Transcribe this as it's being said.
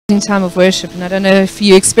time of worship, and I don't know if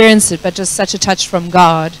you experienced it, but just such a touch from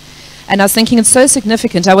God. And I was thinking it's so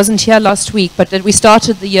significant. I wasn't here last week, but that we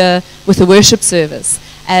started the year with a worship service,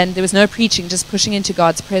 and there was no preaching, just pushing into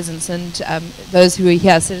God's presence, and those who were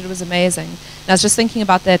here said it was amazing. And I was just thinking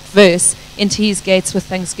about that verse, into his gates with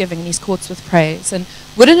thanksgiving and his courts with praise. And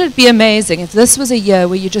wouldn't it be amazing if this was a year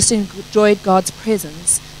where you just enjoyed God's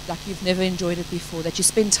presence like you've never enjoyed it before, that you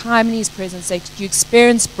spend time in his presence, that you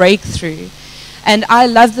experience breakthrough. And I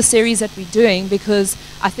love the series that we're doing because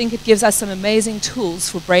I think it gives us some amazing tools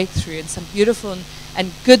for breakthrough and some beautiful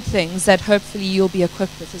and good things that hopefully you'll be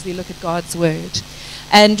equipped with as we look at God's Word.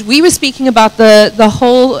 And we were speaking about the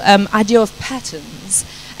whole idea of patterns.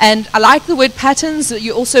 And I like the word patterns.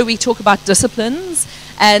 We talk about disciplines.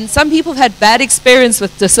 And some people have had bad experience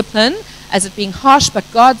with discipline as it being harsh, but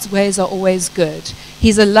God's ways are always good.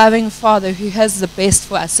 He's a loving Father who has the best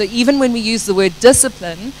for us. So even when we use the word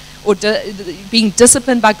discipline, or being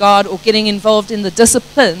disciplined by God, or getting involved in the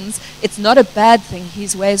disciplines, it's not a bad thing.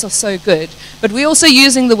 His ways are so good. But we're also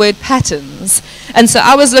using the word patterns. And so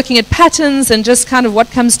I was looking at patterns and just kind of what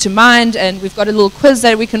comes to mind, and we've got a little quiz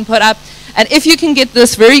that we can put up. And if you can get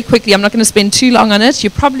this very quickly, I'm not going to spend too long on it, you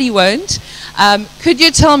probably won't. Could you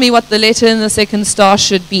tell me what the letter in the second star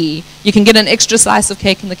should be? You can get an extra slice of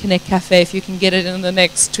cake in the Connect Cafe if you can get it in the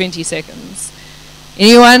next 20 seconds.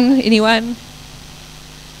 Anyone?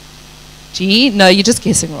 G? No, you're just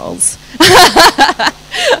guessing rolls.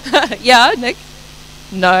 Yeah, Nick?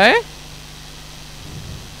 No?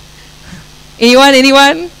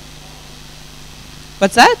 Anyone?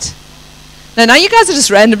 What's that? No, now you guys are just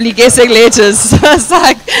randomly guessing letters.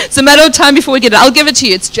 It's a matter of time before we get it. I'll give it to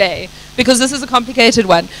you. It's J, because this is a complicated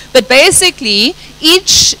one. But basically,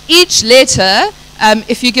 each letter,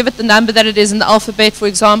 if you give it the number that it is in the alphabet, for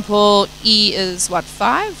example, E is what,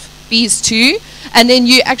 5? B is 2, and then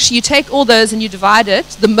you take all those and you divide it.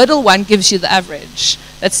 The middle one gives you the average.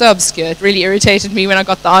 That's so obscure. It really irritated me when I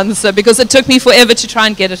got the answer because it took me forever to try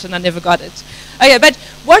and get it and I never got it. Okay, but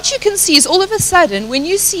what you can see is all of a sudden when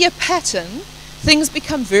you see a pattern, things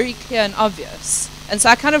become very clear and obvious. And so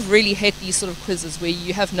I kind of really hate these sort of quizzes where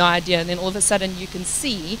you have no idea and then all of a sudden you can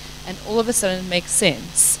see and all of a sudden it makes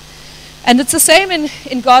sense. And it's the same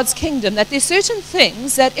in God's kingdom, that there's certain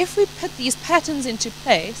things that if we put these patterns into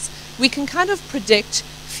place, we can kind of predict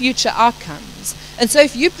future outcomes. And so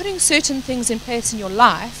if you're putting certain things in place in your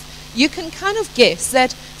life, you can kind of guess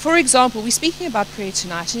that, for example, we're speaking about prayer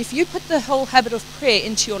tonight, and if you put the whole habit of prayer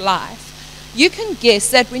into your life, you can guess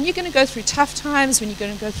that when you're going to go through tough times, when you're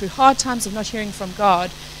going to go through hard times of not hearing from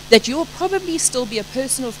God, that you'll probably still be a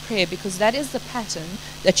person of prayer because that is the pattern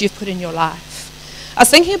that you've put in your life. I was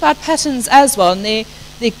thinking about patterns as well, and they're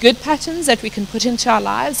good patterns that we can put into our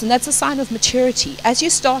lives, and that's a sign of maturity. As you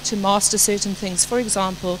start to master certain things, for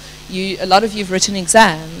example, a lot of you have written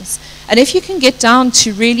exams, and if you can get down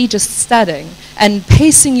to really just studying and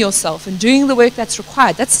pacing yourself and doing the work that's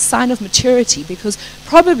required, that's a sign of maturity, because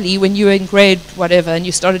probably when you were in grade whatever and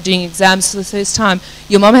you started doing exams for the first time,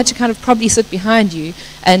 your mom had to kind of probably sit behind you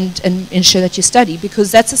and ensure that you study,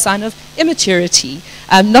 because that's a sign of immaturity,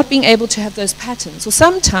 not being able to have those patterns. Or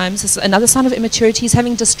sometimes another sign of immaturity is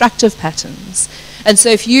having destructive patterns. And so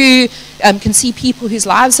if you can see people whose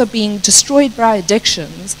lives are being destroyed by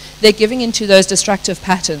addictions, they're giving into those destructive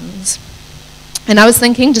patterns. And I was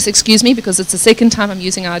thinking, just excuse me, because it's the second time I'm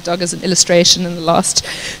using our dog as an illustration in the last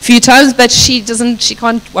few times, but she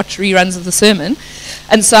can't watch reruns of the sermon,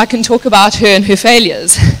 and so I can talk about her and her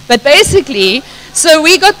failures. But basically, so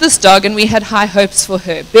we got this dog and we had high hopes for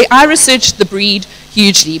her. I researched the breed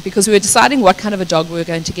hugely because we were deciding what kind of a dog we were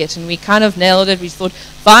going to get, and we kind of nailed it. We thought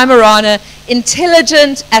Weimaraner,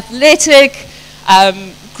 intelligent, athletic,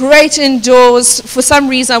 great indoors. For some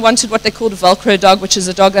reason I wanted what they called a Velcro dog, which is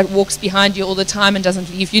a dog that walks behind you all the time and doesn't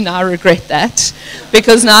leave you. Now I regret that,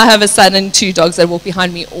 because now I have a son and 2 dogs that walk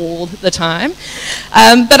behind me all the time.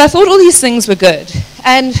 But I thought all these things were good,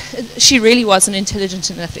 and she really was an intelligent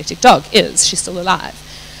and athletic dog. She's still alive.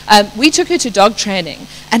 We took her to dog training,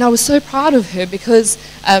 and I was so proud of her because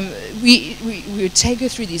we would take her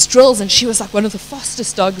through these drills, and she was like one of the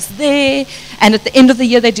fastest dogs there. And at the end of the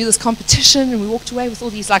year, they do this competition, and we walked away with all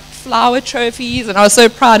these like flower trophies, and I was so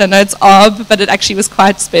proud. I know it's odd, but it actually was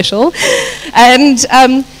quite special. And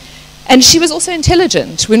she was also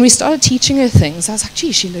intelligent. When we started teaching her things, I was like,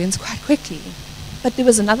 gee, she learns quite quickly. But there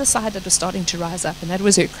was another side that was starting to rise up, and that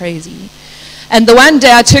was her crazy. And the one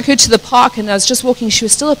day I took her to the park and I was just walking, she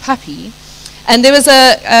was still a puppy, and there was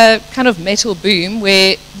a kind of metal boom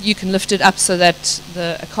where you can lift it up so that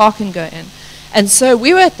a car can go in. And so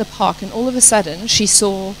we were at the park, and all of a sudden she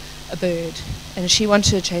saw a bird, and she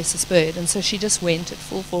wanted to chase this bird. And so she just went at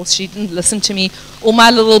full force. She didn't listen to me. All my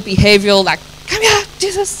little behavioral, like, come here,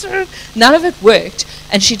 do this. None of it worked.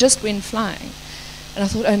 And she just went flying. And I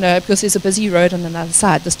thought, oh no, because there's a busy road on the other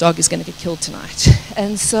side, this dog is going to get killed tonight.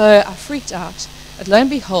 And so I freaked out. But lo and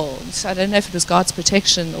behold, I don't know if it was God's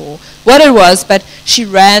protection or what it was, but she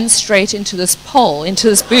ran straight into this pole, into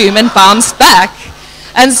this boom, and bounced back.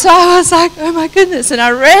 And so I was like, oh my goodness. And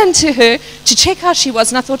I ran to her to check how she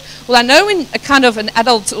was. And I thought, well, I know when a kind of an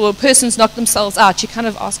adult or a person's knocked themselves out, you kind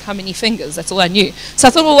of ask how many fingers. That's all I knew. So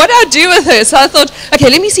I thought, well, what do I do with her? So I thought, okay,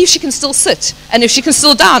 let me see if she can still sit and if she can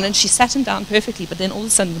still down. And she sat him down perfectly. But then all of a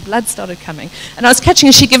sudden the blood started coming. And I was catching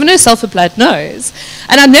her. She'd given herself a blood nose.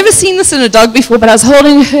 And I'd never seen this in a dog before, but I was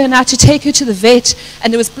holding her now to take her to the vet.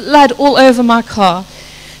 And there was blood all over my car.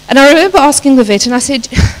 And I remember asking the vet, and I said,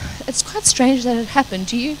 it's quite strange that it happened.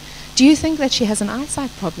 Do you think that she has an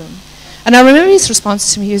eyesight problem? And I remember his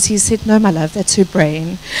response to me was, he said, no, my love, that's her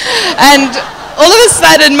brain. And all of a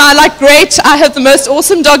sudden, my great, I have the most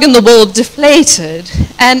awesome dog in the world, deflated.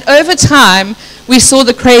 And over time, we saw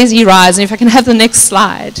the crazy rise. And if I can have the next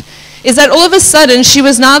slide, is that all of a sudden, she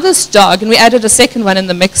was now this dog, and we added a second one in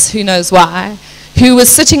the mix, who knows why, who was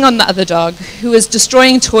sitting on the other dog, who was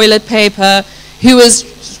destroying toilet paper, who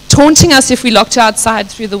was taunting us if we locked her outside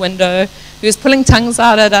through the window, who was pulling tongues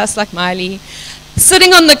out at us like Miley,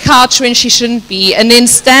 sitting on the couch when she shouldn't be, and then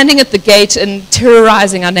standing at the gate and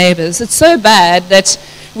terrorizing our neighbors. It's so bad that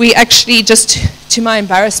we actually just, to my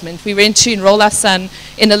embarrassment, we went to enroll our son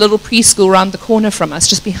in a little preschool around the corner from us,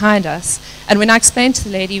 just behind us. And when I explained to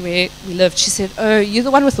the lady where we lived, she said, oh, you're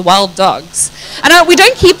the one with the wild dogs. And we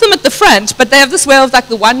don't keep them at the front, but they have this way of,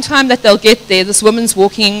 the one time that they'll get there, this woman's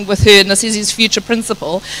walking with her, and this is his future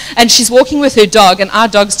principal, and she's walking with her dog, and our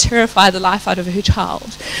dogs terrify the life out of her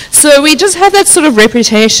child. So we just have that sort of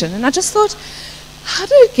reputation. And I just thought, how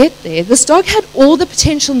did it get there? This dog had all the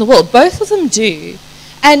potential in the world. Both of them do.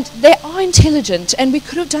 And they are intelligent, and we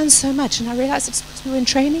could have done so much. And I realized it's because we weren't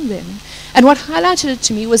training them. And what highlighted it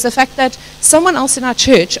to me was the fact that someone else in our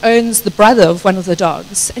church owns the brother of one of the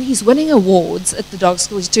dogs, and he's winning awards at the dog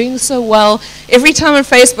school. He's doing so well. Every time on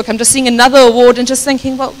Facebook, I'm just seeing another award and just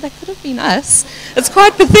thinking, well, that could have been us. It's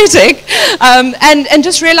quite pathetic. And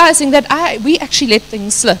just realizing that we actually let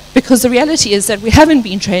things slip, because the reality is that we haven't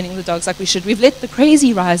been training the dogs like we should. We've let the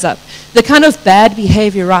crazy rise up, the kind of bad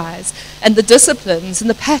behavior rise, and the disciplines and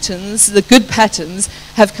the patterns, the good patterns,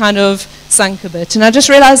 have kind of sunk a bit. And I just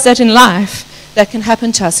realized that in life, that can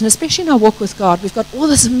happen to us. And especially in our walk with God, we've got all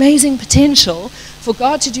this amazing potential for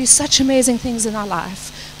God to do such amazing things in our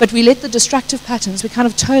life. But we let the destructive patterns, we kind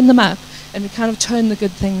of tone them up, and we kind of tone the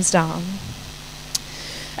good things down.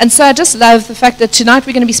 And so I just love the fact that tonight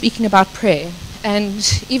we're going to be speaking about prayer.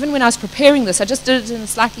 And even when I was preparing this, I just did it in a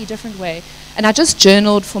slightly different way. And I just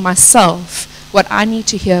journaled for myself what I need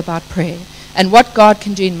to hear about prayer and what God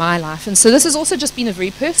can do in my life. And so this has also just been a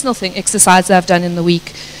very personal exercise that I've done in the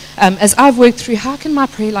week. As I've worked through, how can my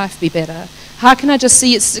prayer life be better? How can I just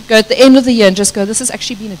see it go at the end of the year and just go, this has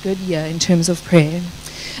actually been a good year in terms of prayer?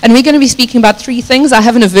 And we're going to be speaking about three things. I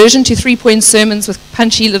have an aversion to 3-point sermons with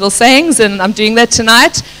punchy little sayings, and I'm doing that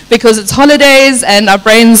tonight because it's holidays and our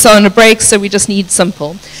brains are on a break, so we just need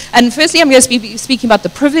simple. And firstly, I'm going to be speaking about the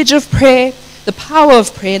privilege of prayer, the power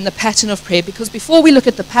of prayer, and the pattern of prayer, because before we look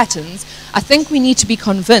at the patterns, I think we need to be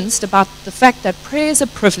convinced about the fact that prayer is a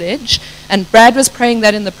privilege, and Brad was praying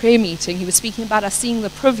that in the prayer meeting. He was speaking about us seeing the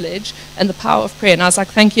privilege and the power of prayer, and I was like,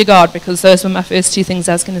 thank you, God, because those were my first two things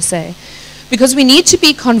I was going to say. Because we need to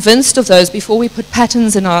be convinced of those before we put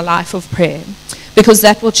patterns in our life of prayer, because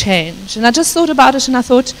that will change. And I just thought about it, and I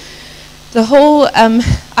thought the whole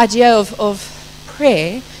idea of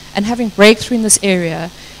prayer and having breakthrough in this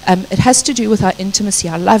area, it has to do with our intimacy,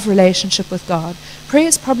 our love relationship with God. Prayer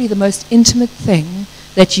is probably the most intimate thing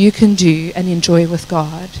that you can do and enjoy with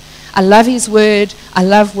God. I love His Word, I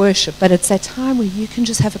love worship, but it's that time where you can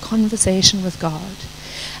just have a conversation with God.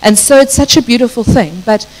 And so it's such a beautiful thing,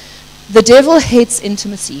 but the devil hates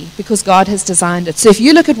intimacy because God has designed it. So if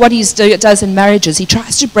you look at what he does in marriages, he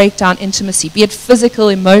tries to break down intimacy, be it physical,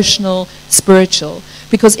 emotional, spiritual.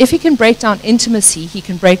 Because if he can break down intimacy, he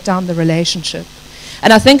can break down the relationship.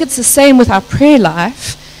 And I think it's the same with our prayer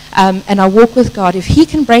life and our walk with God. If he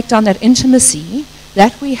can break down that intimacy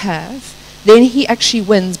that we have, then he actually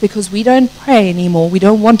wins, because we don't pray anymore. We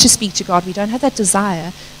don't want to speak to God. We don't have that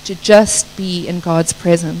desire to just be in God's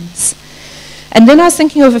presence. And then I was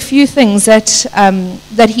thinking of a few things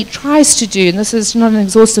that he tries to do, and this is not an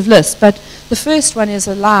exhaustive list, but the first one is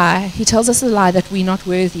a lie. He tells us a lie that we're not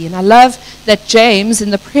worthy. And I love that James in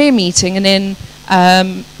the prayer meeting, and then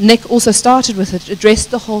Nick also started with it,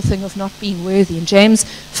 addressed the whole thing of not being worthy. And James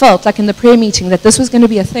felt like in the prayer meeting that this was going to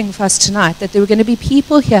be a thing for us tonight, that there were going to be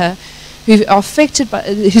people here who are affected by,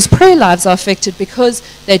 whose prayer lives are affected because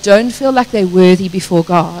they don't feel like they're worthy before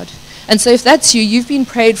God. And so if that's you, you've been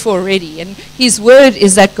prayed for already. And his word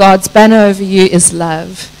is that God's banner over you is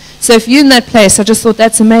love. So if you're in that place, I just thought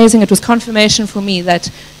that's amazing. It was confirmation for me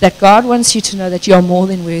that God wants you to know that you're more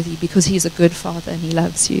than worthy because he's a good father and he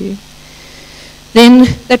loves you. Then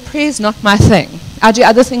that prayer is not my thing. I do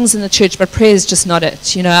other things in the church, but prayer is just not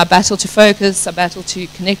it. You know, I battle to focus, I battle to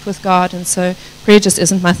connect with God, and so prayer just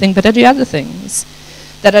isn't my thing, but I do other things.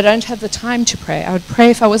 That I don't have the time to pray. I would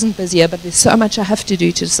pray if I wasn't busier, but there's so much I have to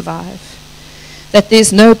do to survive. That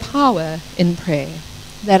there's no power in prayer.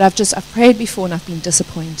 That I've prayed before and I've been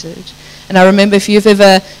disappointed. And I remember if you've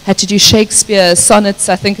ever had to do Shakespeare sonnets,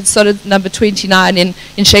 I think it's sonnet number 29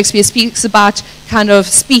 in Shakespeare, speaks about kind of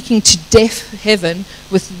speaking to deaf heaven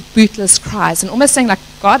with bootless cries and almost saying like,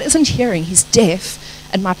 God isn't hearing, he's deaf,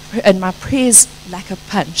 and my prayers lack a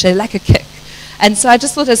punch, they lack a kick. And so I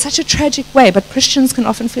just thought it's such a tragic way, but Christians can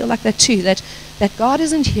often feel like that too, that God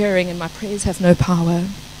isn't hearing and my prayers have no power.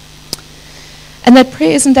 And that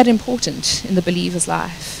prayer isn't that important in the believer's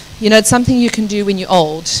life. You know, it's something you can do when you're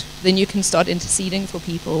old. Then you can start interceding for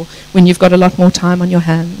people when you've got a lot more time on your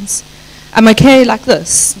hands. I'm okay like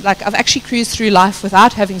this. Like I've actually cruised through life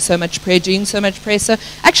without having so much prayer, doing so much prayer. So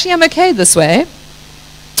actually I'm okay this way.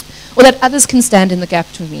 Or that others can stand in the gap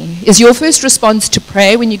with me. Is your first response to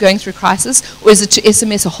pray when you're going through crisis, or is it to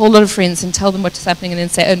SMS a whole lot of friends and tell them what's happening and then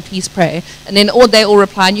say, oh, and please pray? And then they all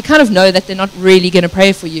reply, and you kind of know that they're not really going to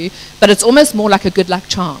pray for you, but it's almost more like a good luck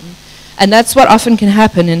charm. And that's what often can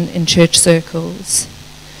happen in church circles.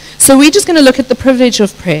 So we're just going to look at the privilege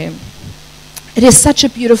of prayer. It is such a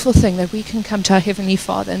beautiful thing that we can come to our Heavenly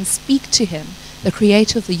Father and speak to Him, the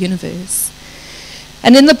creator of the universe.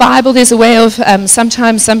 And in the Bible, there's a way of,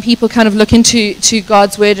 sometimes some people kind of look into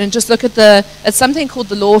God's word and just look at something called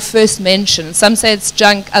the law of first mention. Some say it's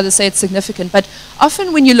junk, others say it's significant. But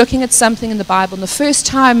often when you're looking at something in the Bible, and the first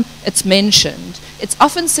time it's mentioned, it's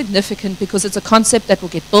often significant because it's a concept that will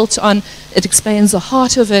get built on. It explains the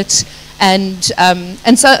heart of it. And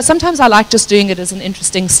so sometimes I like just doing it as an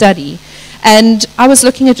interesting study. And I was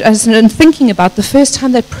looking at and thinking about the first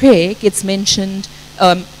time that prayer gets mentioned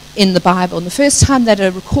in the Bible, and the first time that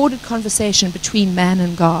a recorded conversation between man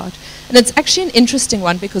and God. And it's actually an interesting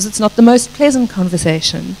one because it's not the most pleasant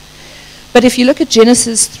conversation. But if you look at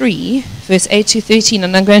Genesis 3, verse 8 to 13,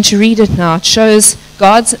 and I'm going to read it now, it shows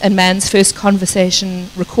God's and man's first conversation,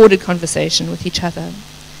 recorded conversation with each other.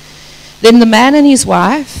 Then the man and his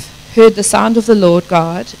wife heard the sound of the Lord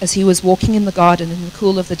God as he was walking in the garden in the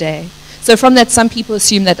cool of the day. So from that, some people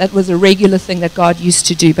assume that that was a regular thing that God used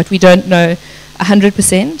to do, but we don't know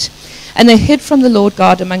 100%. And they hid from the Lord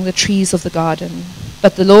God among the trees of the garden.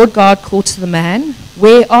 But the Lord God called to the man,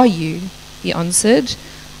 "Where are you?" He answered,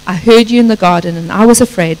 "I heard you in the garden, and I was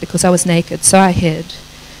afraid because I was naked, so I hid."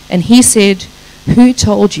 And he said, "Who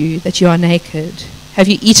told you that you are naked? Have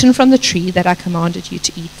you eaten from the tree that I commanded you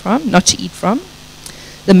to eat from, not to eat from?"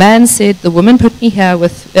 The man said, the woman you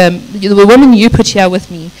put here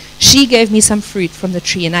with me, she gave me some fruit from the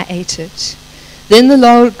tree, and I ate it. Then the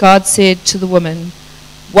Lord God said to the woman,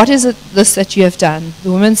 "What is it this that you have done?"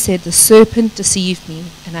 The woman said, "The serpent deceived me,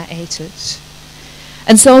 and I ate it."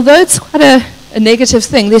 And so although it's quite a negative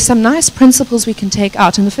thing, there's some nice principles we can take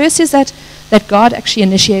out. And the first is that God actually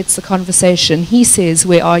initiates the conversation. He says,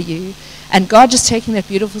 "Where are you?" And God just taking that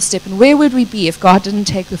beautiful step. And where would we be if God didn't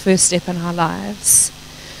take the first step in our lives?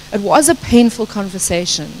 It was a painful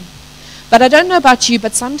conversation. But I don't know about you,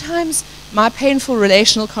 but sometimes my painful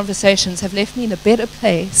relational conversations have left me in a better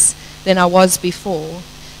place than I was before.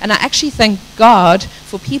 And I actually thank God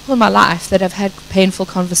for people in my life that have had painful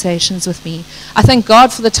conversations with me. I thank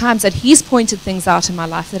God for the times that He's pointed things out in my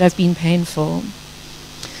life that have been painful.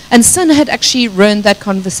 And sin had actually ruined that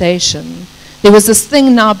conversation. There was this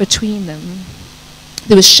thing now between them.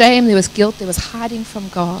 There was shame, there was guilt, there was hiding from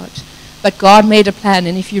God. But God made a plan,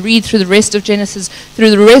 and if you read through the rest of Genesis,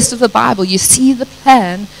 through the rest of the Bible, you see the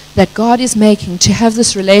plan that God is making to have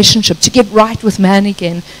this relationship, to get right with man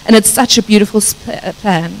again. And it's such a beautiful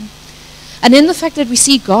plan. And in the fact that we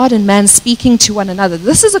see God and man speaking to one another,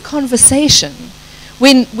 this is a conversation.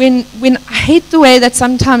 When I hate the way that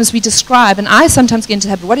sometimes we describe, and I sometimes get into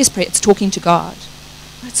the habit, what is prayer? It's talking to God.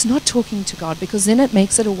 It's not talking to God, because then it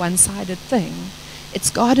makes it a one-sided thing. It's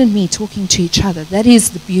God and me talking to each other. That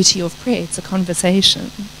is the beauty of prayer. It's a conversation.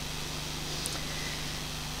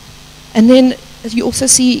 And then you also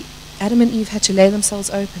see Adam and Eve had to lay themselves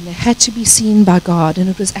open. They had to be seen by God, and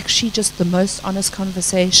it was actually just the most honest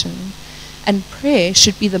conversation. And prayer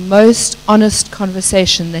should be the most honest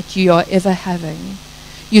conversation that you are ever having.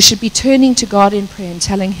 You should be turning to God in prayer and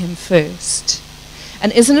telling him first.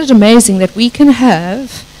 And isn't it amazing that we can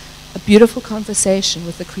have a beautiful conversation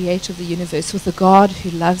with the creator of the universe, with the God who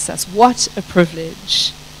loves us? What a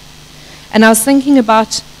privilege. And I was thinking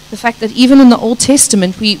about the fact that even in the Old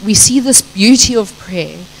Testament, we see this beauty of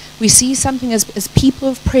prayer. We see something as people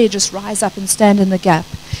of prayer just rise up and stand in the gap.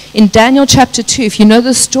 In Daniel chapter 2, if you know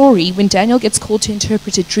the story, when Daniel gets called to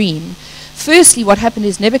interpret a dream, firstly what happened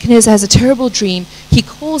is Nebuchadnezzar has a terrible dream. He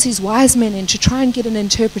calls his wise men in to try and get an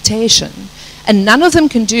interpretation. And none of them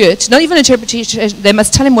can do it, not even interpretation. They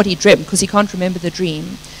must tell him what he dreamt because he can't remember the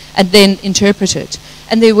dream, and then interpret it.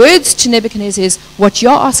 And their words to Nebuchadnezzar is, what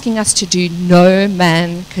you're asking us to do, no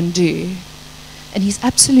man can do. And he's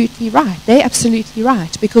absolutely right. They're absolutely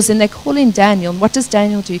right. Because then they call in Daniel, and what does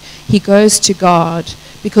Daniel do? He goes to God,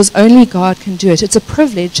 because only God can do it. It's a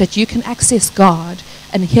privilege that you can access God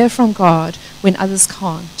and hear from God when others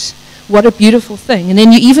can't. What a beautiful thing. And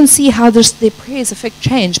then you even see how their prayers affect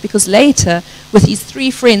change, because later, with these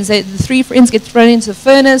three friends, the three friends get thrown into the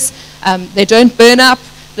furnace, they don't burn up,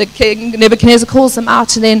 the king Nebuchadnezzar calls them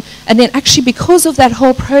out, and then actually because of that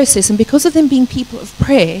whole process, and because of them being people of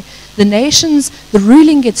prayer, the nations, the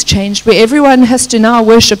ruling gets changed, where everyone has to now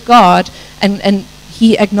worship God, and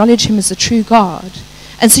he acknowledge him as the true God.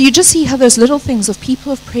 And so you just see how those little things of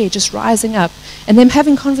people of prayer just rising up, and them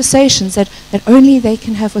having conversations that only they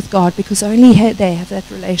can have with God, because only they have that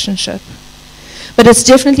relationship. But it's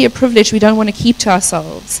definitely a privilege we don't want to keep to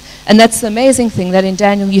ourselves. And that's the amazing thing, that in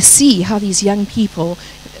Daniel you see how these young people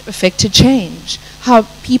affected change, how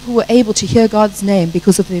people were able to hear God's name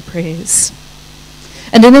because of their prayers.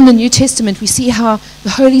 And then in the New Testament, we see how the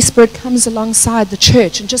Holy Spirit comes alongside the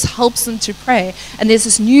church and just helps them to pray. And there's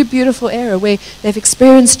this new beautiful era where they've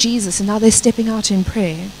experienced Jesus, and now they're stepping out in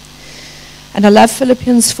prayer. And I love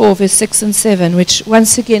Philippians 4, verse 6 and 7, which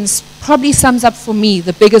once again probably sums up for me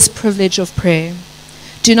the biggest privilege of prayer.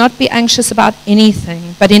 Do not be anxious about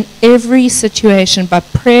anything, but in every situation, by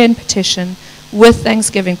prayer and petition, with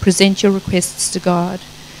thanksgiving, present your requests to God.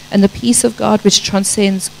 And the peace of God, which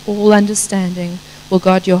transcends all understanding, will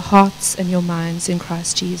guard your hearts and your minds in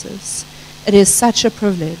Christ Jesus. It is such a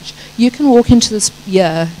privilege. You can walk into this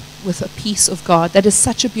year with a peace of God. That is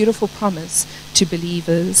such a beautiful promise to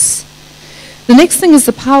believers. The next thing is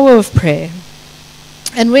the power of prayer.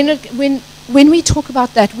 And when we talk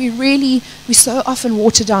about that, we so often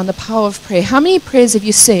water down the power of prayer. How many prayers have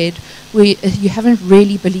you said where you haven't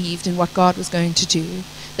really believed in what God was going to do,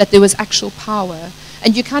 that there was actual power?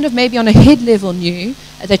 And you kind of maybe on a head level knew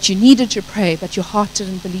that you needed to pray, but your heart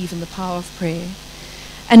didn't believe in the power of prayer.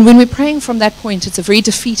 And when we're praying from that point, it's a very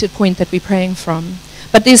defeated point that we're praying from.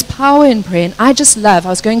 But there's power in prayer. And I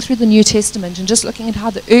was going through the New Testament and just looking at how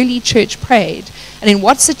the early church prayed and in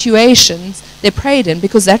what situations they prayed in,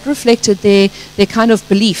 because that reflected their kind of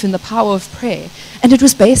belief in the power of prayer. And it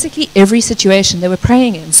was basically every situation they were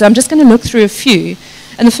praying in. So I'm just going to look through a few.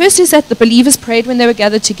 And the first is that the believers prayed when they were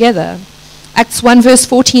gathered together. Acts 1 verse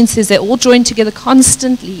 14 says they all joined together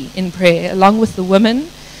constantly in prayer, along with the women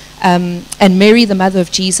and Mary, the mother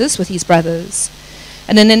of Jesus, with his brothers.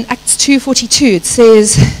 And then in Acts 2:42 it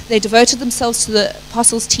says they devoted themselves to the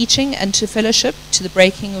apostles' teaching and to fellowship, to the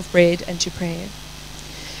breaking of bread and to prayer.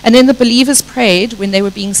 And then the believers prayed when they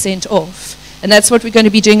were being sent off. And that's what we're going to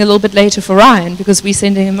be doing a little bit later for Ryan, because we're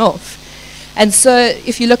sending him off. And so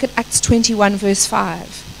if you look at Acts 21 verse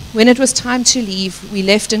 5, when it was time to leave, we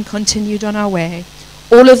left and continued on our way.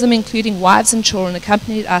 All of them, including wives and children,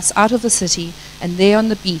 accompanied us out of the city, and there on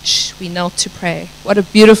the beach we knelt to pray. What a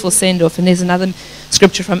beautiful send-off. And there's another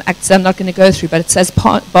scripture from Acts I'm not going to go through, but it says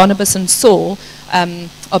Barnabas and Saul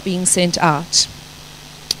are being sent out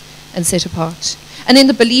and set apart. And then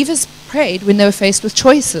the believers prayed when they were faced with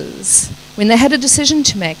choices, when they had a decision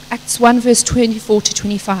to make. Acts 1 verse 24 to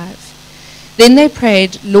 25. Then they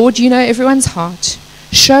prayed, Lord, you know everyone's heart.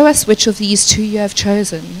 Show us which of these two you have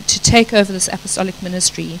chosen to take over this apostolic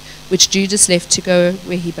ministry, which Judas left to go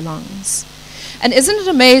where he belongs. And isn't it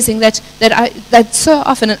amazing that so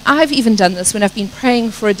often, and I've even done this when I've been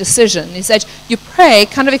praying for a decision, is that you pray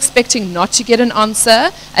kind of expecting not to get an answer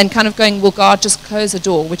and kind of going, well, God, just close a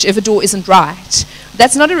door, whichever door isn't right.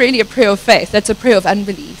 That's not really a prayer of faith. That's a prayer of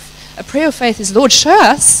unbelief. A prayer of faith is, Lord, show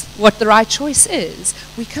us what the right choice is.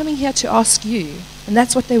 We're coming here to ask you. And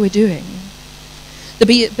that's what they were doing.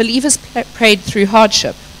 The believers prayed through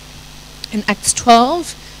hardship. In Acts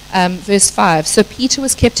 12, verse 5, so Peter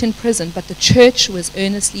was kept in prison, but the church was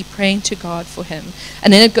earnestly praying to God for him.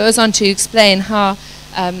 And then it goes on to explain how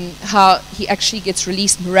he actually gets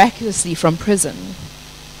released miraculously from prison.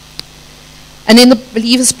 And then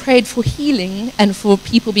believers prayed for healing and for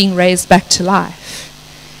people being raised back to life.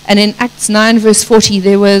 And in Acts 9, verse 40,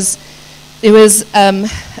 there was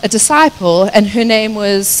a disciple, and her name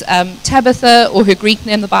was Tabitha, or her Greek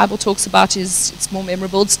name the Bible talks about it's more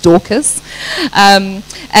memorable, it's Dorcas.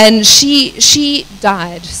 And she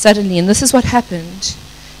died suddenly, and this is what happened.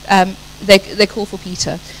 They called for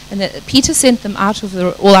Peter, and Peter sent them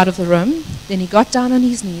all out of the room. Then he got down on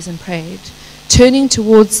his knees and prayed. Turning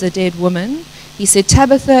towards the dead woman, he said,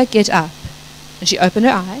 "Tabitha, get up." And she opened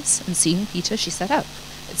her eyes, and seeing Peter, she sat up.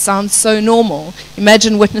 It sounds so normal.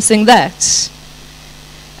 Imagine witnessing that.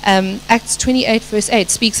 Acts 28, verse 8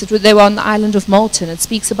 speaks that they were on the island of Malta. It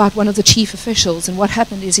speaks about one of the chief officials, and what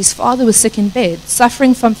happened is his father was sick in bed,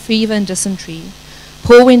 suffering from fever and dysentery.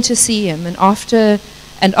 Paul went to see him, and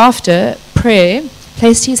after prayer,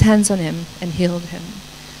 placed his hands on him and healed him.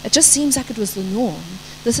 It just seems like it was the norm.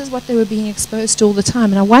 This is what they were being exposed to all the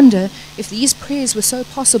time. And I wonder if these prayers were so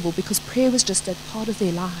possible because prayer was just a part of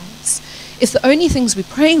their lives. If the only things we're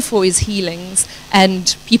praying for is healings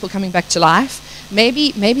and people coming back to life,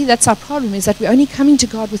 maybe that's our problem, is that we're only coming to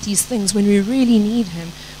God with these things when we really need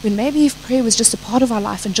him. When maybe if prayer was just a part of our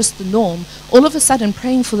life and just the norm, all of a sudden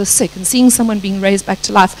praying for the sick and seeing someone being raised back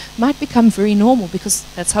to life might become very normal, because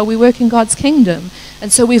that's how we work in God's kingdom.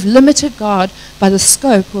 And so we've limited God by the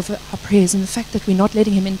scope of our prayers and the fact that we're not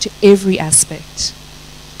letting him into every aspect.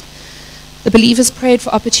 The believers prayed for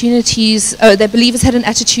opportunities. The believers had an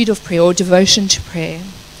attitude of prayer or devotion to prayer.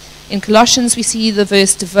 In Colossians, we see the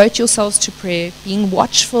verse, "Devote yourselves to prayer, being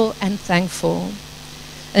watchful and thankful."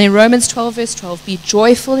 And in Romans 12, verse 12, "Be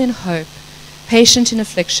joyful in hope, patient in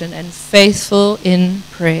affliction, and faithful in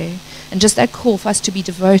prayer." And just that call for us to be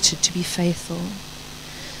devoted, to be faithful.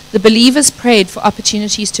 The believers prayed for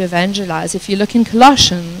opportunities to evangelize. If you look in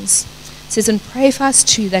Colossians, it says, "And pray for us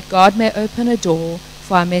too, that God may open a door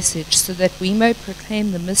for our message, so that we may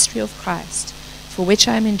proclaim the mystery of Christ, for which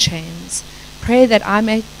I am in chains. Pray that I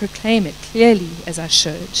may proclaim it clearly as I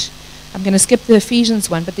should." I'm going to skip the Ephesians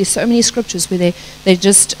one, but there's so many scriptures where they're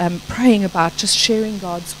just praying about just sharing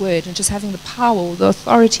God's word and just having the power or the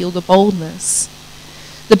authority or the boldness.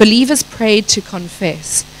 The believers prayed to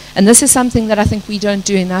confess. And this is something that I think we don't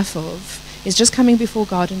do enough of, is just coming before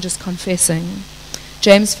God and just confessing.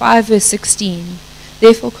 James 5, verse 16,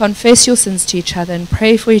 "Therefore confess your sins to each other and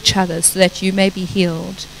pray for each other so that you may be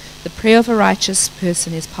healed. The prayer of a righteous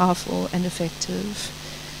person is powerful and effective."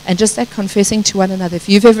 And just that confessing to one another, if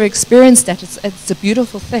you've ever experienced that, it's a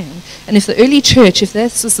beautiful thing. And if the early church, if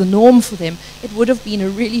this was the norm for them, it would have been a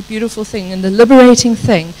really beautiful thing and a liberating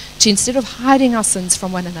thing to, instead of hiding our sins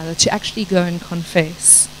from one another, to actually go and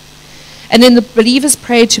confess. And then the believers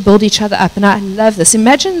prayed to build each other up. And I love this.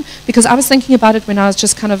 Imagine, because I was thinking about it when I was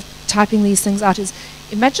just kind of typing these things out, is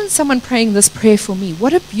imagine someone praying this prayer for me.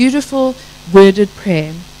 What a beautiful worded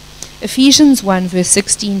prayer. Ephesians 1, verse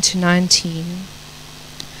 16 to 19.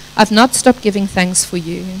 "I've not stopped giving thanks for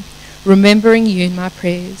you, remembering you in my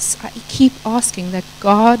prayers. I keep asking that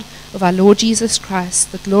God of our Lord Jesus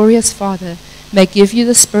Christ, the glorious Father, may give you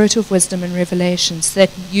the spirit of wisdom and revelation, so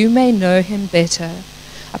that you may know him better.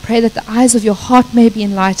 I pray that the eyes of your heart may be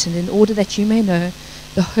enlightened, in order that you may know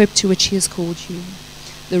the hope to which he has called you,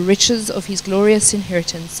 the riches of his glorious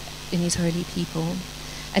inheritance in his holy people,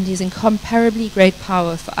 and his incomparably great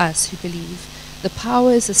power for us who believe." The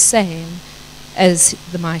power is the same as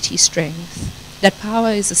the mighty strength. That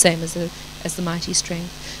power is the same as the mighty strength.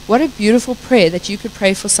 What a beautiful prayer that you could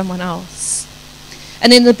pray for someone else.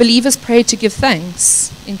 And then the believers prayed to give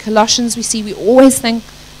thanks. In Colossians we see we always thank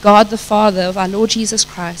God the Father of our Lord Jesus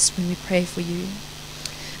Christ when we pray for you.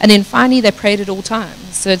 And then finally they prayed at all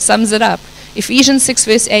times. So it sums it up. Ephesians 6,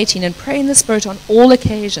 verse 18, "And pray in the Spirit on all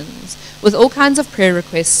occasions, with all kinds of prayer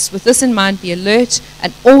requests. With this in mind, be alert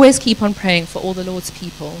and always keep on praying for all the Lord's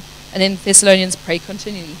people." And then Thessalonians, "Pray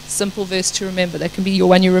continually." Simple verse to remember. That can be your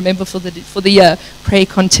one you remember for the year. Pray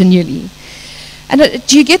continually. And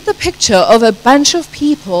do you get the picture of a bunch of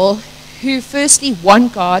people who firstly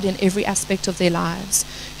want God in every aspect of their lives,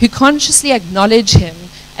 who consciously acknowledge him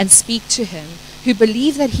and speak to him, who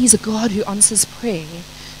believe that he's a God who answers prayer,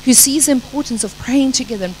 who sees the importance of praying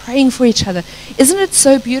together and praying for each other? Isn't it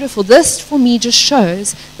so beautiful? This, for me, just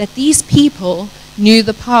shows that these people knew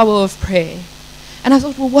the power of prayer. And I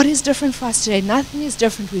thought, well, what is different for us today? Nothing is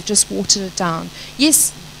different. We've just watered it down.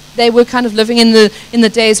 Yes, they were kind of living in the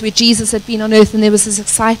days where Jesus had been on earth and there was this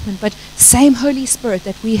excitement, but same Holy Spirit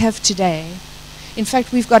that we have today. In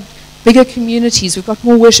fact, we've got bigger communities, we've got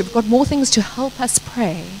more worship, we've got more things to help us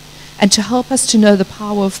pray and to help us to know the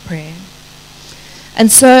power of prayer.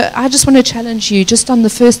 And so I just want to challenge you just on the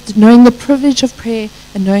first, knowing the privilege of prayer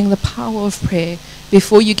and knowing the power of prayer.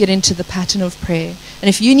 before you get into the pattern of prayer. And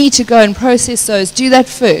if you need to go and process those, do that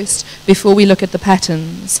first before we look at the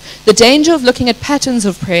patterns. The danger of looking at patterns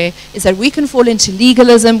of prayer is that we can fall into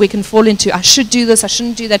legalism, we can fall into, I should do this, I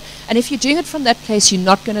shouldn't do that. And if you're doing it from that place, you're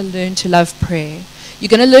not going to learn to love prayer. You're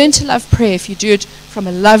going to learn to love prayer if you do it from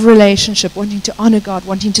a love relationship, wanting to honor God,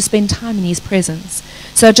 wanting to spend time in His presence.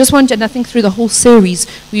 So I just want, and I think through the whole series,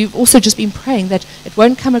 we've also just been praying that it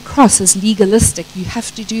won't come across as legalistic. You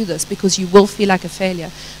have to do this because you will feel like a failure.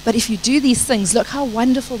 But if you do these things, look how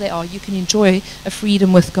wonderful they are. You can enjoy a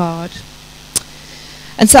freedom with God.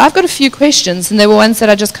 And so I've got a few questions, and they were ones that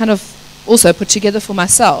I just kind of also put together for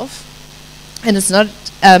myself. And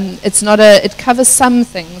it covers some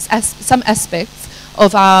things, some aspects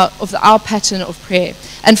of our pattern of prayer.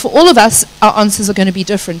 And for all of us, our answers are going to be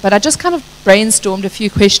different. But I just kind of brainstormed a few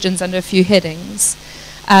questions under a few headings.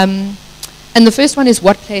 And the first one is,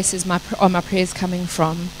 what place are my prayers coming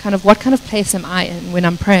from? What kind of place am I in when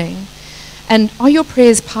I'm praying? And are your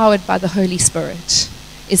prayers powered by the Holy Spirit?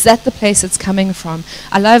 Is that the place it's coming from?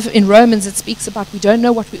 I love in Romans it speaks about we don't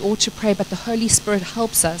know what we ought to pray, but the Holy Spirit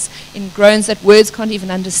helps us in groans that words can't even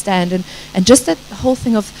understand. And just that whole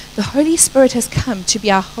thing of the Holy Spirit has come to be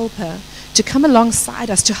our helper, to come alongside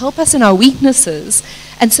us, to help us in our weaknesses.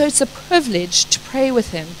 And so it's a privilege to pray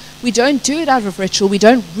with Him. We don't do it out of ritual. We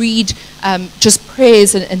don't read just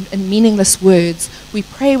prayers and meaningless words. We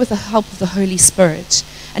pray with the help of the Holy Spirit.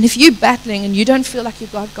 And if you're battling and you don't feel like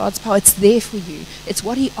you've got God's power, it's there for you. It's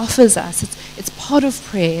what He offers us. It's part of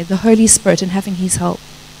prayer, the Holy Spirit, and having His help.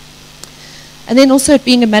 And then also it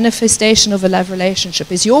being a manifestation of a love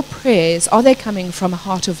relationship. Is your prayers, are they coming from a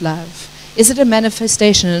heart of love? Is it a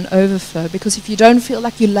manifestation, an overflow? Because if you don't feel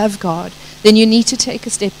like you love God, then you need to take a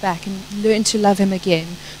step back and learn to love Him again,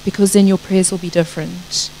 because then your prayers will be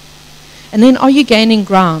different. And then, are you gaining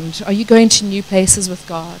ground? Are you going to new places with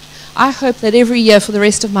God? I hope that every year for the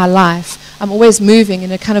rest of my life, I'm always moving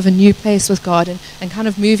in a kind of a new place with God and kind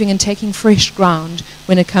of moving and taking fresh ground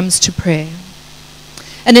when it comes to prayer.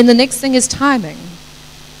 And then the next thing is timing.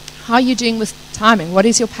 How are you doing with timing? What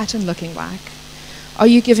is your pattern looking like? Are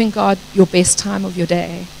you giving God your best time of your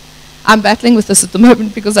day? I'm battling with this at the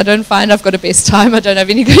moment because I don't find I've got a best time. I don't have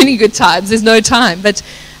any good times. There's no time. But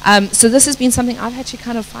so this has been something I've had to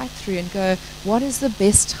kind of fight through and go, what is the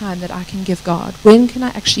best time that I can give God? When can I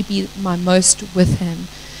actually be my most with Him?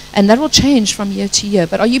 And that will change from year to year.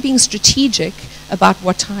 But are you being strategic about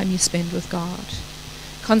what time you spend with God?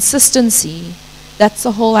 Consistency. That's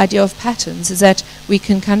the whole idea of patterns, is that we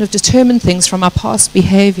can kind of determine things from our past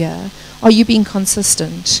behavior. Are you being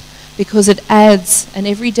consistent? Because it adds, and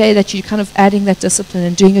every day that you're kind of adding that discipline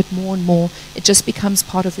and doing it more and more, it just becomes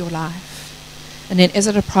part of your life. And then, is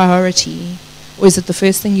it a priority, or is it the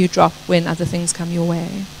first thing you drop when other things come your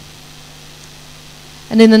way?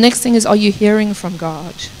 And then the next thing is, are you hearing from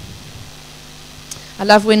God? I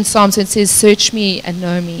love when Psalms, it says, search me and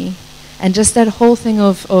know me. And just that whole thing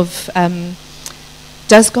of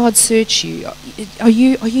does God search you? Are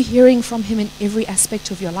you hearing from Him in every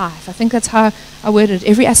aspect of your life? I think that's how I worded it.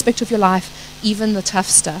 Every aspect of your life, even the tough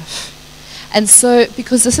stuff. And so,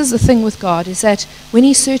 because this is the thing with God, is that when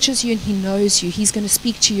He searches you and He knows you, He's going to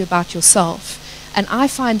speak to you about yourself. And I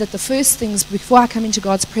find that the first things, before I come into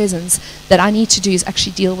God's presence, that I need to do is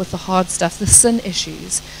actually deal with the hard stuff, the sin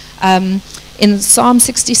issues. In Psalm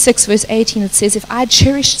 66, verse 18, it says, if I had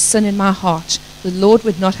cherished sin in my heart, the Lord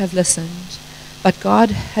would not have listened. But God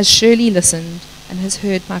has surely listened and has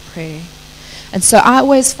heard my prayer. And so I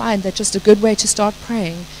always find that just a good way to start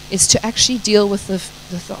praying is to actually deal with the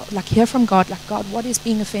thought, like hear from God, like, God, what is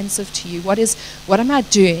being offensive to you? What am I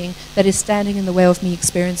doing that is standing in the way of me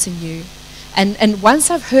experiencing you? And once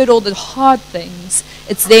I've heard all the hard things,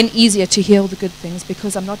 it's then easier to hear all the good things,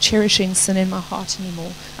 because I'm not cherishing sin in my heart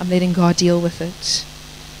anymore. I'm letting God deal with it.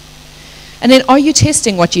 And then, are you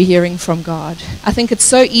testing what you're hearing from God? I think it's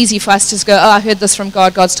so easy for us to just go, oh, I heard this from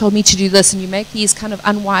God, God's told me to do this, and you make these kind of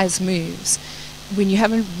unwise moves when you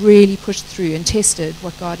haven't really pushed through and tested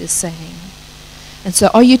what God is saying. And so,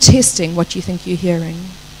 are you testing what you think you're hearing?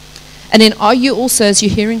 And then, are you also, as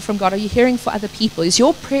you're hearing from God, are you hearing for other people? Is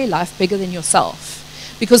your prayer life bigger than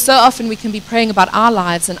yourself? Because so often we can be praying about our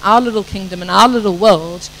lives and our little kingdom and our little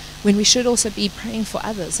world, when we should also be praying for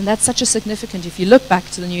others. And that's such a significant, if you look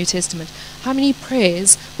back to the New Testament, how many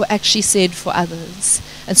prayers were actually said for others?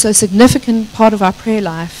 And so a significant part of our prayer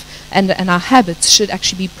life and our habits should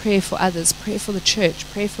actually be prayer for others, prayer for the church,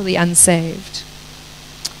 prayer for the unsaved.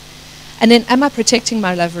 And then, am I protecting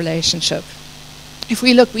my love relationship? If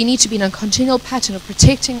we look, we need to be in a continual pattern of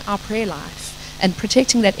protecting our prayer life and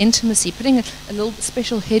protecting that intimacy, putting a little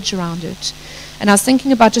special hedge around it. And I was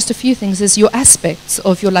thinking about just a few things, is your aspects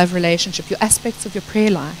of your love relationship, your aspects of your prayer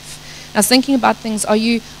life. And I was thinking about things, are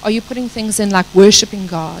you putting things in like worshiping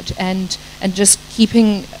God and just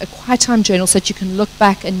keeping a quiet time journal so that you can look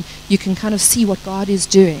back and you can kind of see what God is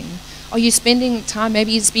doing? Are you spending time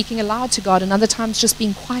maybe speaking aloud to God and other times just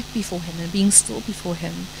being quiet before Him and being still before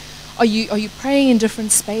Him? Are you praying in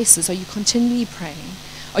different spaces? Are you continually praying?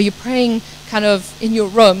 Are you praying kind of in your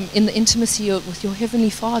room, in the intimacy with your Heavenly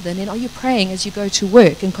Father? And then are you praying as you go to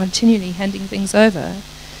work and continually handing things over?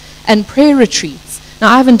 And prayer retreats.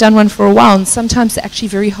 Now, I haven't done one for a while, and sometimes they're actually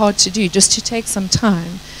very hard to do, just to take some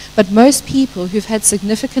time. But most people who've had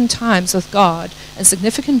significant times with God and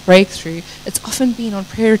significant breakthrough, it's often been on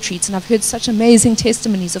prayer retreats. And I've heard such amazing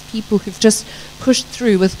testimonies of people who've just pushed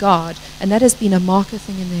through with God, and that has been a marker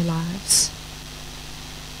thing in their lives.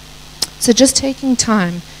 So just taking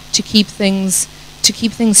time to keep things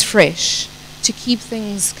fresh, to keep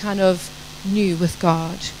things kind of new with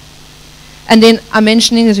God. And then I'm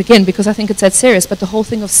mentioning it again because I think it's that serious, but the whole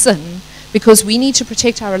thing of sin, because we need to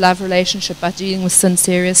protect our love relationship by dealing with sin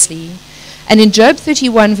seriously. And in Job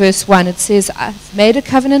 31 verse 1, it says, I've made a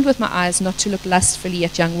covenant with my eyes not to look lustfully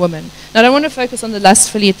at young women. Now, I don't want to focus on the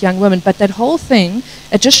lustfully at young women, but that whole thing,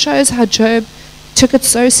 it just shows how Job took it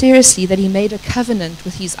so seriously that he made a covenant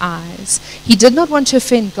with his eyes. He did not want to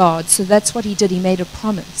offend God, so that's what he did. He made a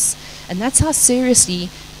promise. And that's how seriously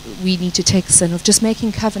we need to take sin, of just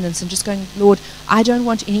making covenants and just going, Lord, I don't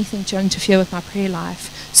want anything to interfere with my prayer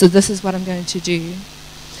life, so this is what I'm going to do.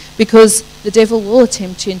 Because the devil will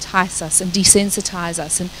attempt to entice us and desensitize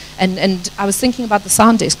us. And I was thinking about the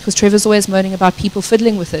sound desk, because Trevor's always moaning about people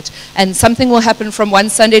fiddling with it. And something will happen from one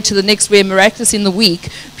Sunday to the next where miraculously in the week,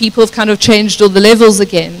 people have kind of changed all the levels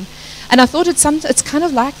again. And I thought it's kind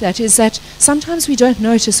of like that, is that sometimes we don't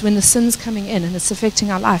notice when the sin's coming in and it's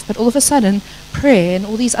affecting our life, but all of a sudden prayer and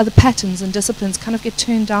all these other patterns and disciplines kind of get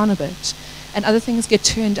turned down a bit, and other things get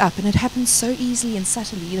turned up, and it happens so easily and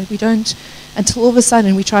subtly that we don't, until all of a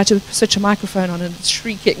sudden we try to switch a microphone on and it's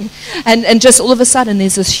shrieking, and just all of a sudden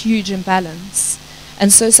there's this huge imbalance.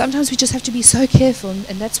 And so sometimes we just have to be so careful,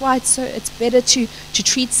 and that's why it's better to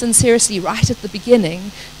treat sin seriously right at the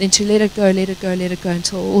beginning than to let it go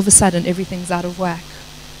until all of a sudden everything's out of whack.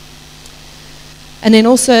 And then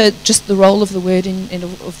also just the role of the word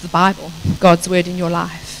of the Bible, God's word in your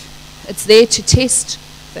life. It's there to test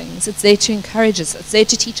things. It's there to encourage us. It's there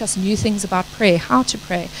to teach us new things about prayer, how to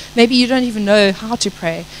pray. Maybe you don't even know how to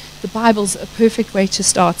pray. The Bible's a perfect way to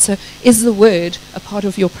start. So is the word a part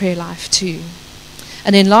of your prayer life too?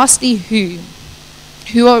 And then lastly, who?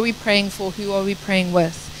 Who are we praying for? Who are we praying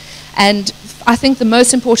with? And I think the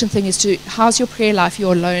most important thing is how's your prayer life,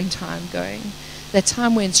 your alone time going? That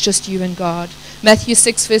time when it's just you and God. Matthew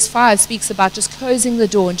 6 verse 5 speaks about just closing the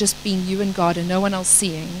door and just being you and God and no one else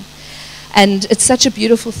seeing. And it's such a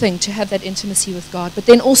beautiful thing to have that intimacy with God. But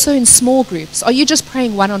then also in small groups. Are you just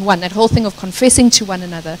praying one-on-one? That whole thing of confessing to one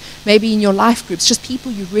another. Maybe in your life groups, just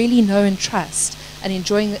people you really know and trust, and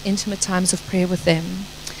enjoying the intimate times of prayer with them.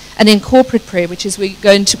 And then corporate prayer, which is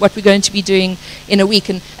what we're going to be doing in a week.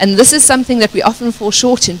 And this is something that we often fall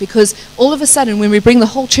short in, because all of a sudden when we bring the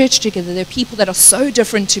whole church together, there are people that are so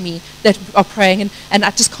different to me that are praying, and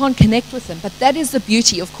I just can't connect with them. But that is the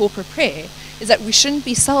beauty of corporate prayer, is that we shouldn't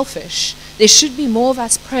be selfish. There should be more of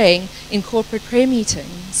us praying in corporate prayer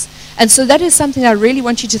meetings. And so that is something I really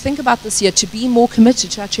want you to think about this year, to be more committed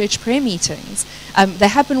to our church prayer meetings. They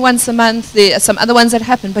happen once a month. There are some other ones that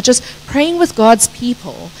happen, but just praying with God's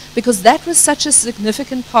people, because that was such a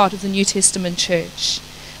significant part of the New Testament church.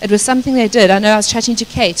 It was something they did. I know I was chatting to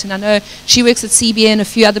Kate, and I know she works at CBN, a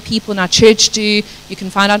few other people in our church do. You can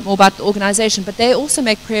find out more about the organization, but they also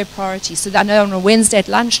make prayer a priority. So I know on a Wednesday at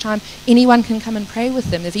lunchtime, anyone can come and pray with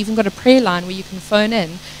them. They've even got a prayer line where you can phone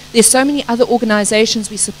in. There's so many other organizations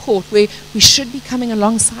we support where we should be coming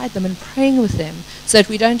alongside them and praying with them, so that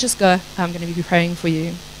we don't just go, I'm going to be praying for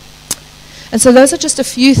you. And so those are just a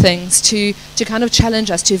few things to kind of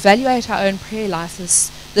challenge us to evaluate our own prayer life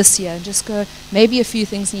this year, and just go, maybe a few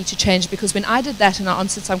things need to change, because when I did that and I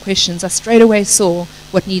answered some questions, I straight away saw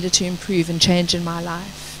what needed to improve and change in my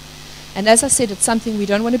life. And as I said, it's something we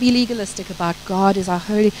don't want to be legalistic about. God is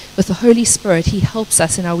with the Holy Spirit. He helps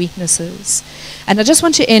us in our weaknesses. And I just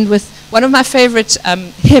want to end with one of my favorite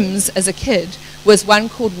hymns as a kid was one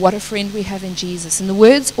called What a Friend We Have in Jesus. And the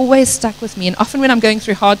words always stuck with me. And often when I'm going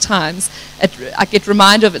through hard times, I get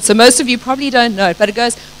reminded of it. So most of you probably don't know it, but it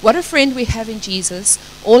goes, what a friend we have in Jesus,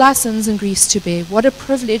 all our sins and griefs to bear. What a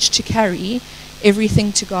privilege to carry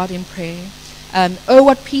everything to God in prayer. Oh,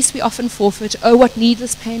 what peace we often forfeit. Oh, what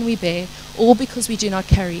needless pain we bear. All because we do not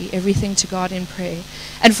carry everything to God in prayer.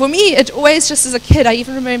 And for me, it always, just as a kid, I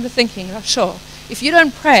even remember thinking, oh, sure, if you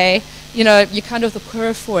don't pray, you're kind of the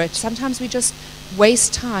poorer for it. Sometimes we just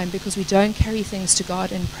waste time because we don't carry things to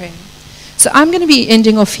God in prayer. So I'm going to be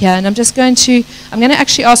ending off here, and I'm going to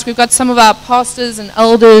actually ask, we've got some of our pastors and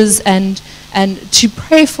elders and to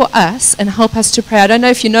pray for us and help us to pray. I don't know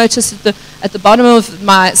if you noticed at the bottom of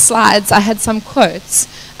my slides, I had some quotes,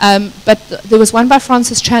 but there was one by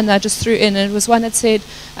Francis Chan that I just threw in, and it was one that said,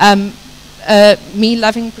 something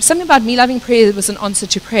about me loving prayer was an answer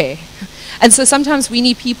to prayer. And so sometimes we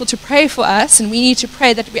need people to pray for us, and we need to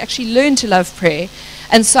pray that we actually learn to love prayer.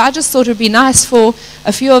 And so I just thought it would be nice for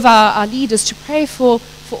a few of our leaders to pray for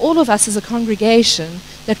all of us as a congregation,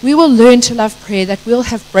 that we will learn to love prayer, that we'll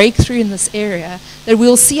have breakthrough in this area, that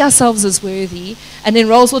we'll see ourselves as worthy, and then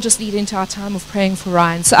Rolls will just lead into our time of praying for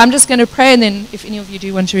Ryan. So I'm just going to pray, and then if any of you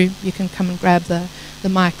do want to, you can come and grab the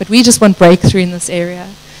mic. But we just want breakthrough in this area.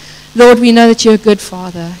 Lord, we know that you're a good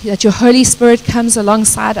Father, that your Holy Spirit comes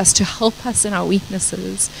alongside us to help us in our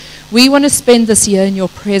weaknesses. We want to spend this year in your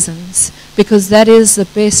presence because that is the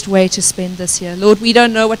best way to spend this year. Lord, we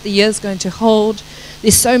don't know what the year is going to hold.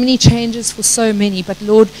 There's so many changes for so many, but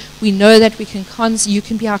Lord, we know that you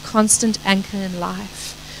can be our constant anchor in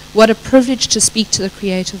life. What a privilege to speak to the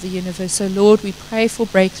Creator of the universe. So Lord, we pray for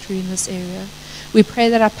breakthrough in this area. We pray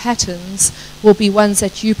that our patterns will be ones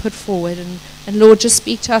that you put forward. And Lord, just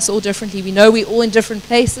speak to us all differently. We know we're all in different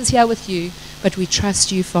places here with you, but we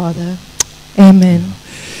trust you, Father. Amen.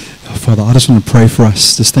 Father, I just want to pray for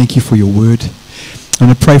us. Just thank you for your word. I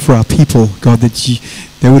want to pray for our people, God, that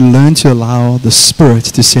they would learn to allow the Spirit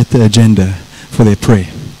to set the agenda for their prayer.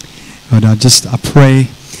 God, I pray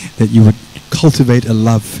that you would cultivate a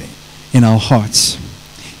love in our hearts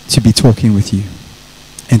to be talking with you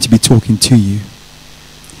and to be talking to you.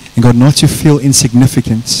 And God, not to feel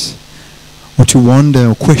insignificant or to wonder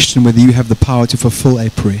or question whether you have the power to fulfill a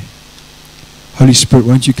prayer. Holy Spirit,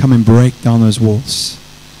 won't you come and break down those walls?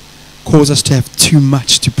 Cause us to have too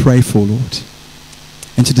much to pray for, Lord,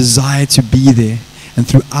 and to desire to be there and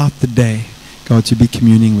throughout the day, God, to be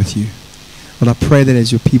communing with you. Lord, I pray that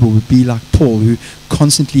as your people would be like Paul, who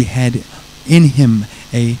constantly had in him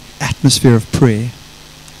an atmosphere of prayer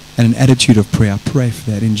and an attitude of prayer. I pray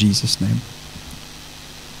for that in Jesus' name.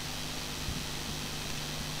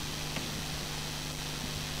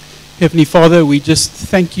 Heavenly Father, we just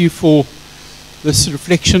thank you for this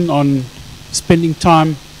reflection on spending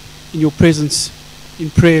time in your presence in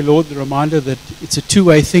prayer, Lord, the reminder that it's a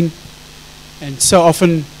two-way thing. And so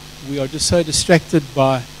often we are just so distracted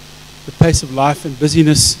by the pace of life and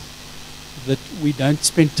busyness that we don't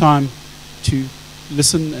spend time to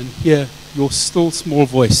listen and hear your still small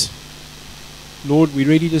voice. Lord, we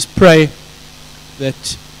really just pray that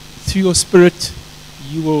through your Spirit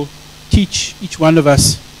you will teach each one of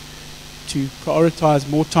us to prioritize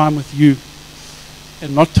more time with you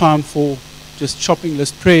and not time for just shopping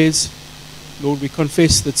list prayers. Lord, we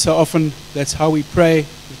confess that so often that's how we pray,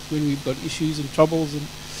 that when we've got issues and troubles and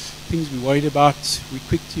things we're worried about, we're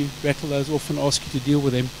quick to rattle those off and ask you to deal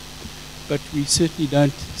with them. But we certainly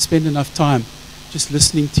don't spend enough time just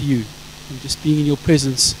listening to you and just being in your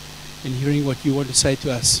presence and hearing what you want to say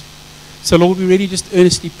to us. So Lord, we really just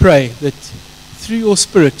earnestly pray that through your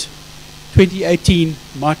Spirit, 2018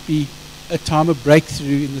 might be a time of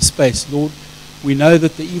breakthrough in the space. Lord, we know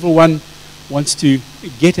that the evil one wants to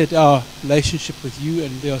get at our relationship with you,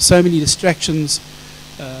 and there are so many distractions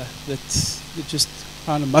that just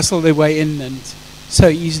kind of muscle their way in, and so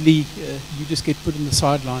easily you just get put on the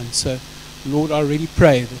sidelines. So Lord, I really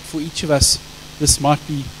pray that for each of us this might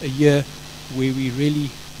be a year where we really,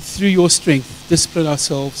 through your strength, discipline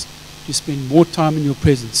ourselves to spend more time in your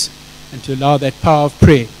presence and to allow that power of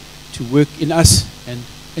prayer to work in us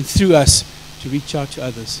and through us to reach out to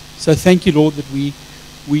others. So thank you, Lord, that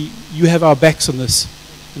you have our backs on this,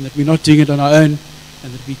 and that we're not doing it on our own,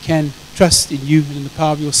 and that we can trust in you and in the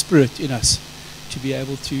power of your Spirit in us to be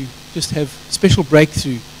able to just have special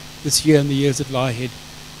breakthrough this year and the years that lie ahead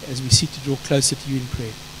as we seek to draw closer to you in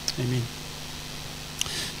prayer. Amen.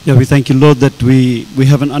 Yeah, we thank you, Lord, that we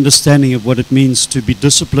have an understanding of what it means to be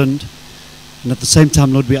disciplined, and at the same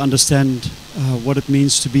time, Lord, we understand what it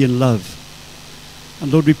means to be in love.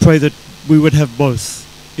 And Lord, we pray that we would have both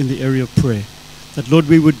in the area of prayer. That, Lord,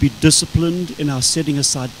 we would be disciplined in our setting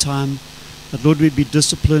aside time. That, Lord, we'd be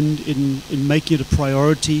disciplined in making it a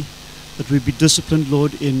priority. That we'd be disciplined,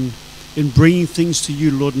 Lord, in bringing things to you,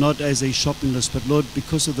 Lord, not as a shopping list, but, Lord,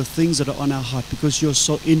 because of the things that are on our heart, because you're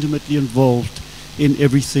so intimately involved in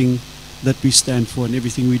everything that we stand for and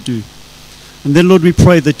everything we do. And then, Lord, we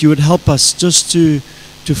pray that you would help us just to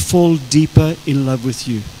fall deeper in love with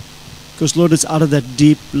you. Because, Lord, it's out of that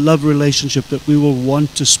deep love relationship that we will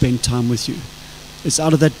want to spend time with you. It's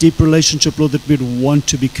out of that deep relationship, Lord, that we'd want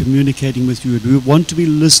to be communicating with you. We want to be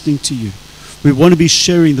listening to you. We want to be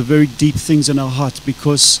sharing the very deep things in our hearts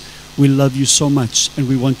because we love you so much and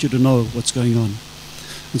we want you to know what's going on.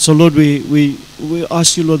 And so, Lord, we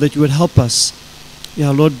ask you, Lord, that you would help us,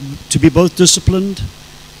 Lord, to be both disciplined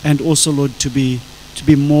and also, Lord, to be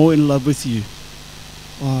more in love with you.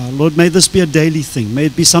 Lord, may this be a daily thing. May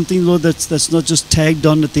it be something, Lord, that's not just tagged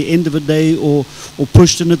on at the end of a day or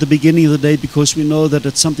pushed in at the beginning of the day because we know that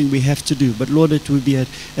it's something we have to do. But, Lord, it would be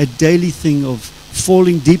a daily thing of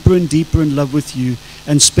falling deeper and deeper in love with you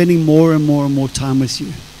and spending more and more and more time with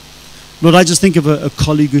you. Lord, I just think of a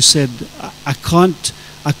colleague who said, I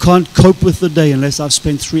can't cope with the day unless I've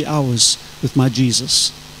spent 3 hours with my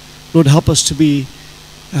Jesus. Lord, help us to be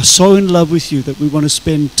so in love with you that we want to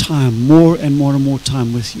spend time, more and more and more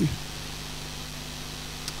time with you.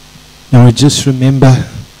 Now I just remember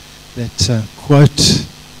that quote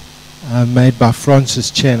made by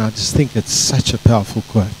Francis Chan. I just think it's such a powerful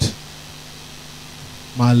quote.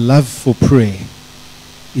 My love for prayer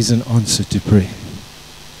is an answer to prayer.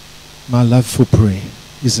 My love for prayer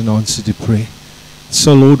is an answer to prayer.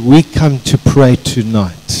 So, Lord, we come to pray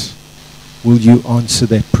tonight. Will you answer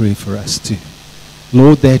that prayer for us too?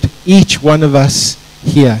 Lord, that each one of us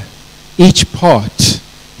here, each part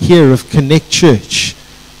here of Connect Church,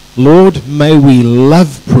 Lord, may we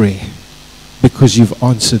love prayer because you've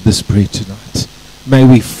answered this prayer tonight. May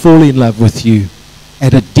we fall in love with you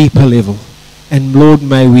at a deeper level. And Lord,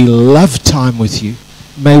 may we love time with you.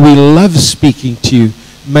 May we love speaking to you.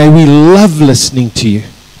 May we love listening to you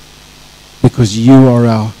because you are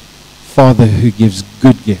our Father who gives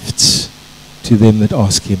good gifts to them that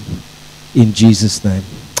ask him. In Jesus' name,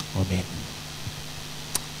 amen.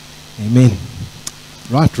 Amen.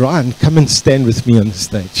 Right, Ryan, come and stand with me on the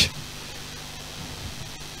stage.